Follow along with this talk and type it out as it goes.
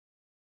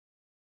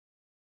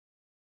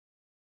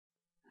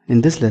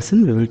In this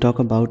lesson, we will talk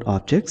about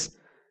objects,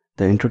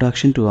 the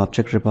introduction to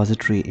Object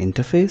Repository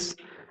Interface.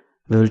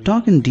 We will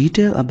talk in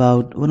detail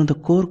about one of the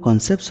core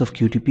concepts of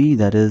QTP,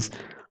 that is,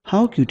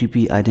 how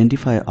QTP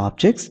identify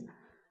objects.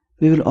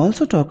 We will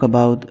also talk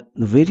about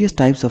the various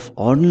types of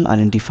ordinal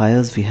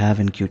identifiers we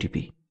have in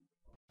QTP.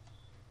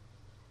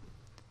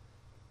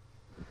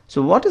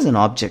 So what is an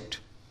object?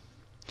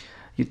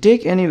 You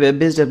take any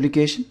web-based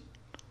application,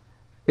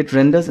 it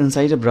renders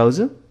inside a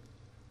browser.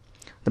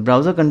 The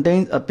browser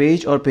contains a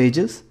page or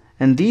pages,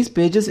 and these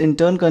pages in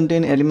turn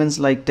contain elements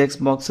like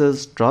text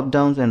boxes,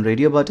 drop-downs, and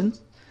radio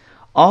buttons.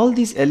 All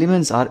these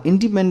elements are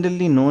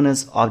independently known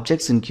as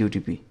objects in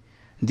QTP.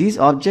 These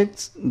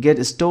objects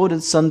get stored in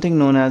something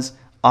known as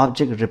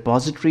object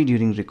repository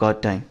during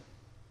record time.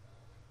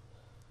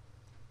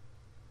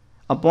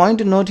 A point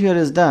to note here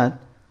is that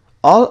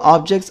all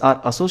objects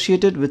are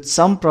associated with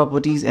some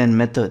properties and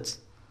methods.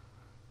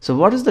 So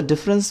what is the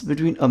difference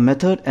between a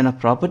method and a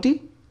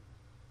property?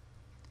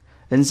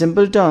 In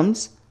simple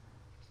terms,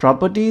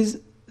 properties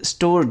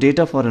store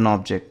data for an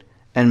object,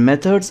 and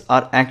methods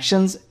are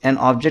actions an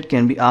object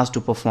can be asked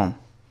to perform.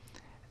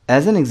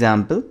 As an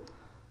example,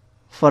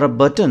 for a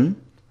button,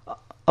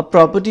 a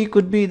property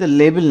could be the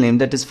label name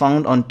that is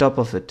found on top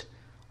of it,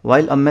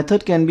 while a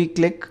method can be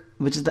click,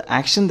 which is the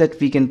action that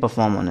we can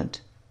perform on it.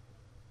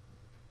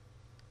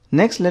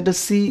 Next, let us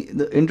see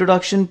the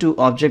introduction to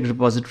Object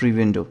Repository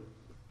window.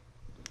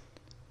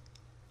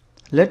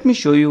 Let me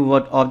show you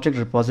what Object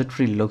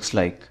Repository looks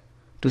like.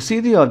 To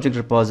see the Object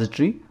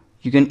Repository,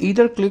 you can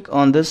either click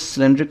on this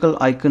cylindrical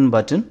icon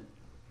button,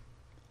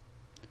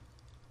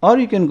 or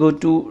you can go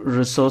to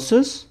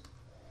Resources,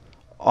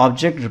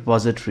 Object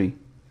Repository.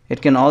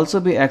 It can also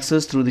be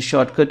accessed through the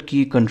shortcut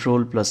key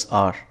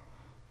Ctrl+R.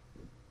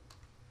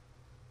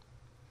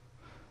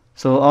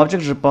 So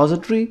Object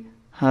Repository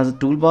has a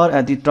toolbar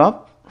at the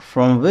top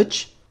from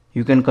which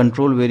you can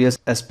control various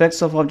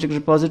aspects of Object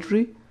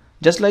Repository.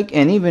 Just like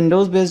any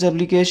Windows-based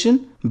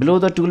application, below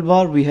the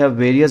toolbar we have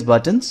various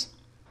buttons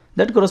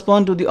that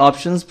correspond to the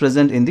options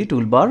present in the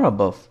toolbar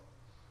above.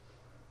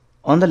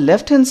 On the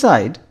left-hand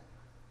side,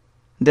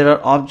 there are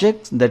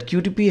objects that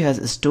QTP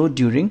has stored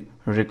during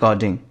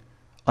recording.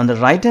 On the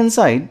right-hand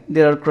side,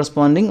 there are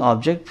corresponding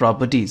object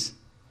properties.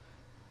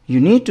 You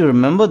need to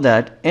remember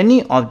that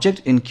any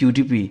object in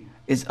QTP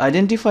is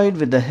identified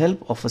with the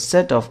help of a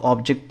set of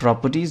object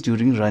properties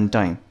during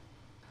runtime.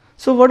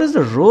 So what is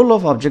the role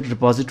of Object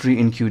Repository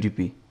in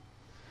QTP?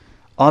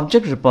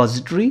 Object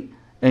Repository,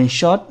 in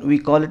short we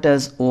call it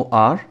as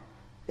OR,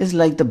 is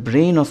like the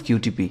brain of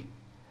QTP.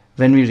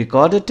 When we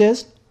record a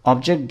test,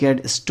 object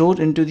gets stored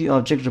into the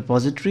Object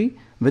Repository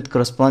with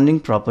corresponding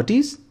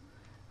properties.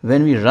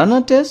 When we run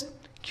a test,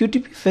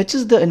 QTP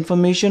fetches the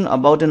information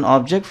about an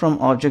object from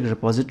Object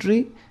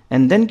Repository,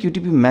 and then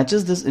QTP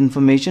matches this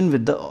information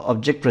with the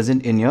object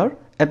present in your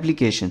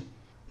application.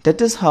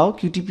 That is how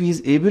QTP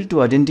is able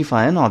to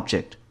identify an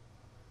object.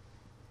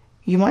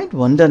 You might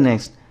wonder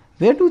next,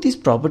 where do these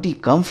properties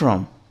come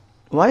from?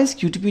 Why is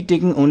QTP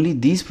taking only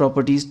these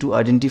properties to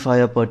identify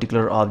a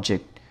particular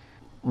object?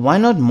 Why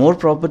not more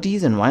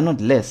properties and why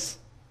not less?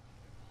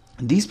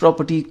 These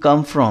properties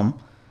come from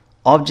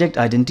object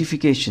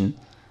identification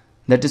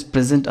that is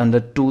present under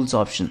Tools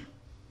option.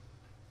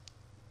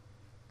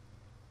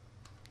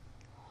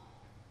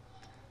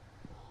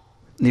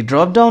 The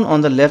drop-down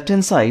on the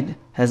left-hand side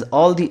has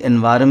all the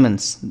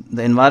environments.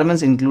 The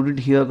environments included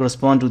here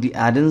correspond to the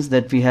add-ins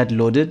that we had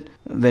loaded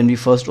when we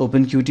first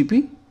opened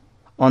QTP.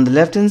 On the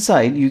left-hand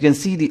side, you can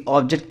see the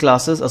object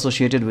classes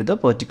associated with a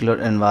particular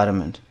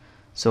environment.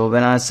 So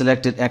when I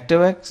selected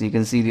ActiveX, you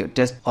can see the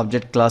test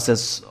object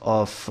classes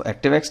of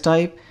ActiveX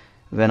type.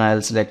 When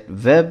I'll select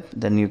Web,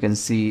 then you can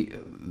see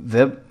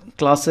Web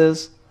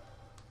classes.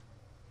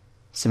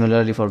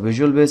 Similarly, for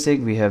Visual Basic,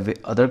 we have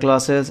other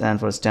classes, and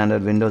for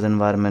standard Windows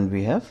environment,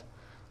 we have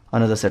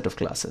another set of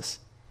classes.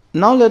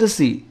 Now let us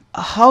see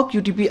how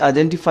QTP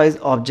identifies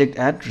object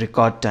at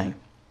record time.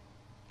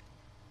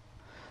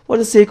 For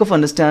the sake of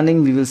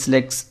understanding, we will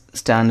select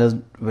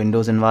standard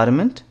Windows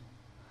environment.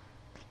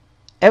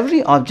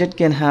 Every object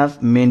can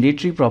have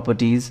mandatory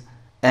properties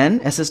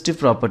and assistive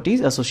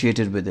properties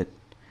associated with it.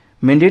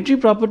 Mandatory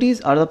properties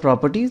are the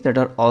properties that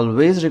are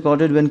always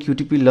recorded when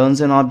QTP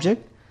learns an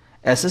object.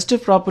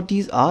 Assistive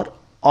properties are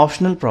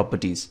optional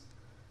properties.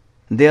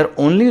 They are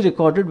only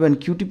recorded when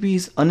QTP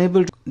is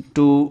unable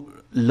to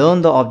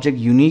learn the object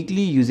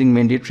uniquely using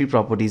mandatory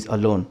properties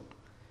alone.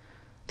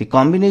 The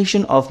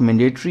combination of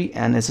mandatory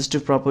and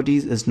assistive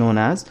properties is known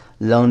as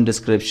learn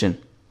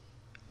description.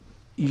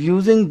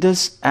 Using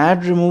this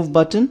add remove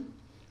button,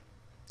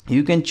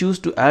 you can choose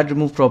to add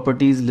remove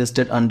properties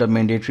listed under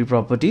mandatory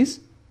properties.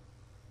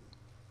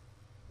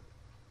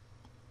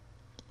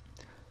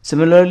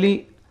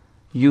 Similarly,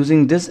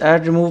 using this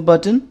add remove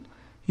button,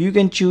 you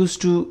can choose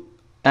to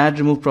add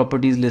remove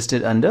properties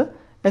listed under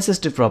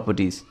assistive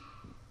properties.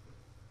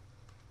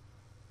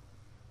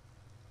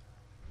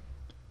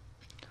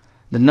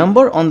 The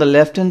number on the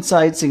left hand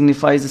side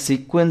signifies the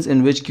sequence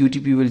in which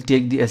QTP will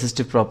take the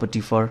assistive property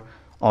for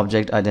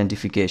object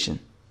identification.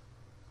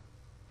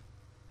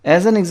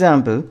 As an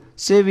example,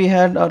 say we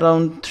had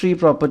around 3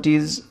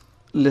 properties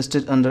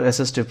listed under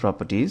assistive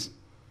properties.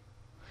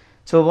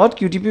 So what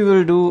QTP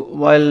will do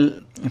while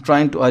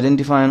trying to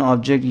identify an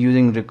object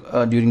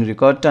during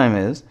record time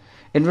is,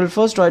 it will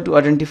first try to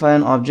identify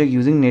an object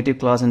using native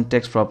class and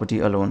text property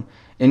alone.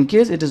 In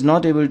case it is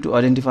not able to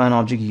identify an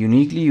object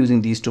uniquely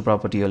using these two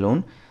property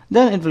alone,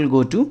 then it will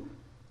go to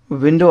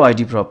window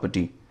ID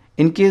property.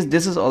 In case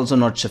this is also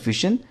not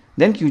sufficient,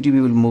 then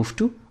QTP will move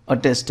to a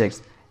test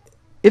text.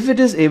 If it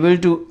is able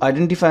to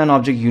identify an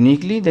object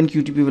uniquely, then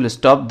QTP will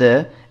stop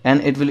there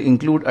and it will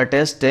include a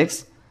test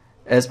text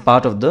as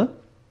part of the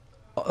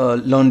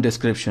learned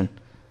description.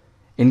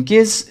 In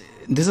case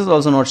this is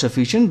also not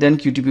sufficient, then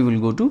QTP will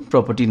go to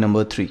property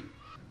number 3.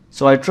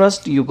 So I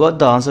trust you got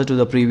the answer to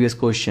the previous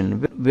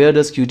question. Where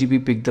does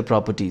QTP pick the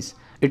properties?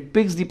 It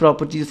picks the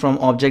properties from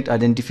object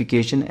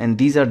identification, and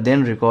these are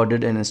then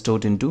recorded and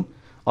stored into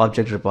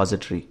object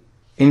repository.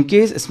 In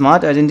case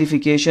smart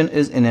identification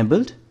is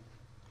enabled,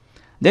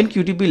 then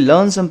QTP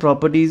learns some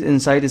properties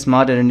inside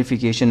smart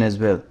identification as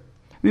well.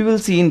 We will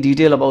see in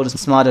detail about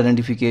smart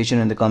identification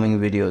in the coming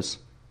videos.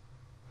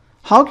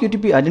 How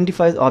QTP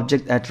identifies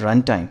object at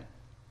runtime?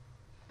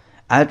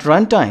 At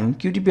runtime,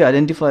 QTP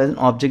identifies an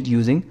object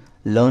using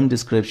learn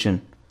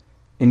description.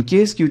 In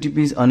case QTP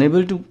is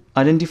unable to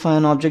identify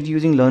an object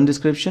using learn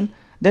description,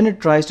 then it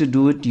tries to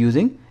do it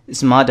using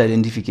smart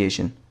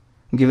identification,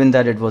 given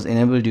that it was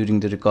enabled during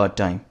the record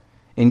time.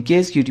 In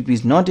case QTP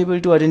is not able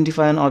to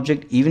identify an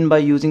object even by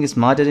using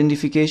smart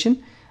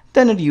identification,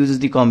 then it uses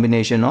the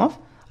combination of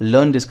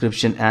learn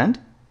description and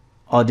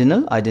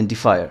ordinal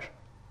identifier.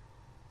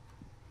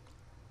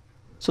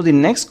 So the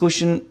next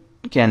question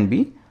can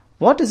be,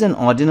 what is an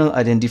ordinal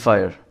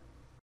identifier?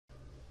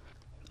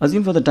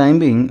 Assume for the time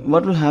being,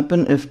 what will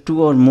happen if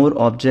 2 or more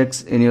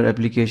objects in your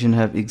application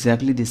have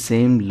exactly the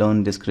same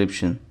learn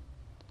description?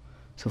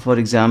 So for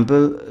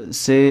example,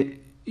 say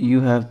you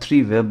have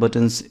 3 web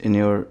buttons in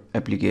your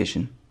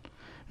application.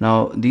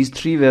 Now these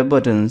 3 web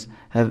buttons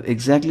have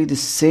exactly the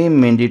same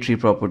mandatory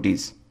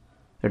properties.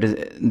 That is,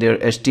 their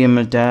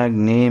HTML tag,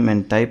 name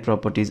and type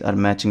properties are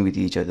matching with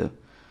each other.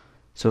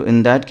 So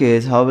in that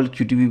case, how will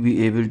QTP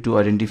be able to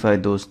identify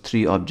those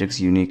 3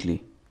 objects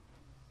uniquely?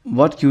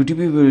 What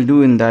QTP will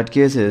do in that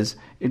case is,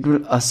 it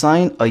will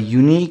assign a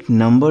unique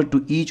number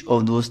to each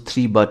of those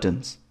 3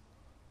 buttons.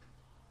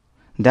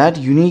 That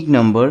unique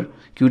number,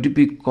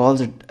 QTP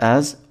calls it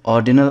as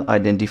ordinal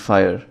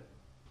identifier.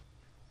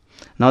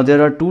 Now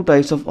there are 2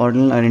 types of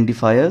ordinal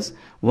identifiers.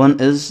 One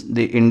is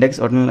the index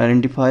ordinal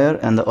identifier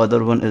and the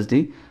other one is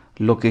the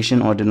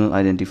location ordinal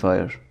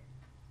identifier.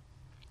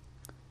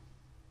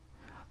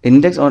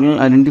 Index ordinal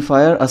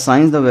identifier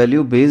assigns the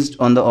value based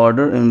on the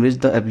order in which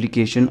the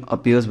application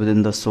appears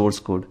within the source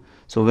code.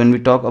 So when we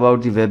talk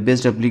about the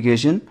web-based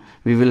application,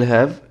 we will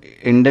have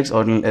index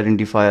ordinal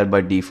identifier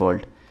by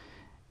default.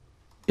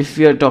 If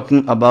we are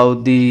talking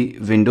about the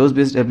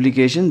Windows-based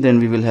application, then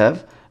we will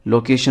have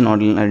location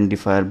ordinal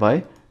identifier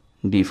by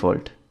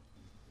default.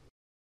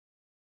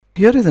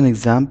 Here is an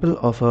example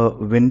of a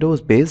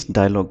Windows-based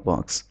dialog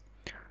box.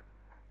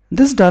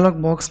 This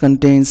dialog box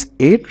contains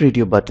 8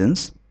 radio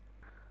buttons.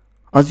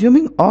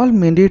 Assuming all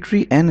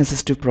mandatory and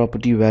assistive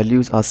property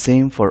values are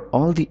same for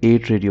all the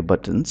 8 radio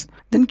buttons,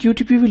 then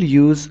QTP will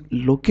use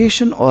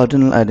location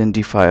ordinal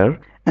identifier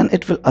and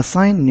it will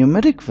assign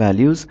numeric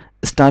values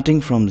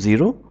starting from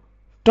 0,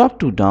 top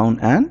to down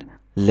and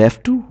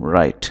left to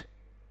right.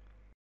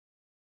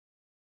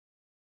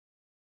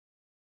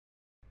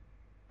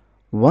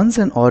 Once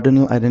an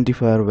ordinal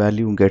identifier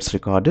value gets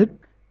recorded,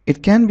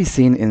 it can be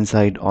seen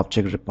inside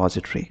object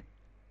repository.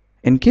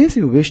 In case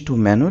you wish to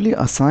manually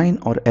assign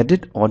or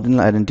edit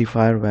ordinal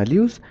identifier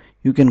values,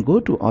 you can go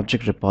to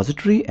object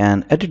repository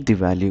and edit the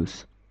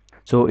values.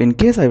 So in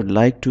case I would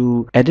like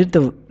to edit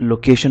the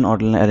location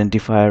ordinal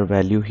identifier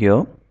value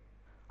here,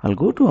 I'll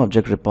go to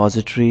object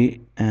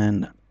repository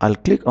and I'll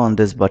click on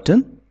this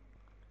button.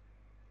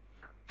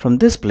 From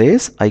this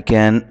place, I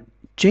can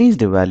change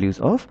the values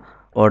of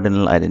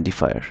ordinal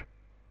identifier.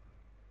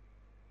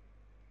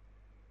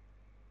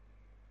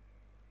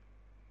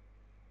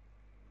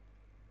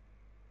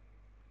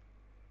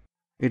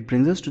 It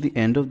brings us to the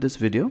end of this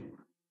video.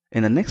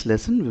 In the next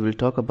lesson, we will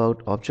talk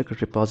about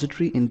object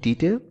repository in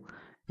detail.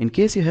 In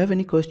case you have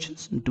any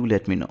questions, do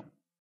let me know.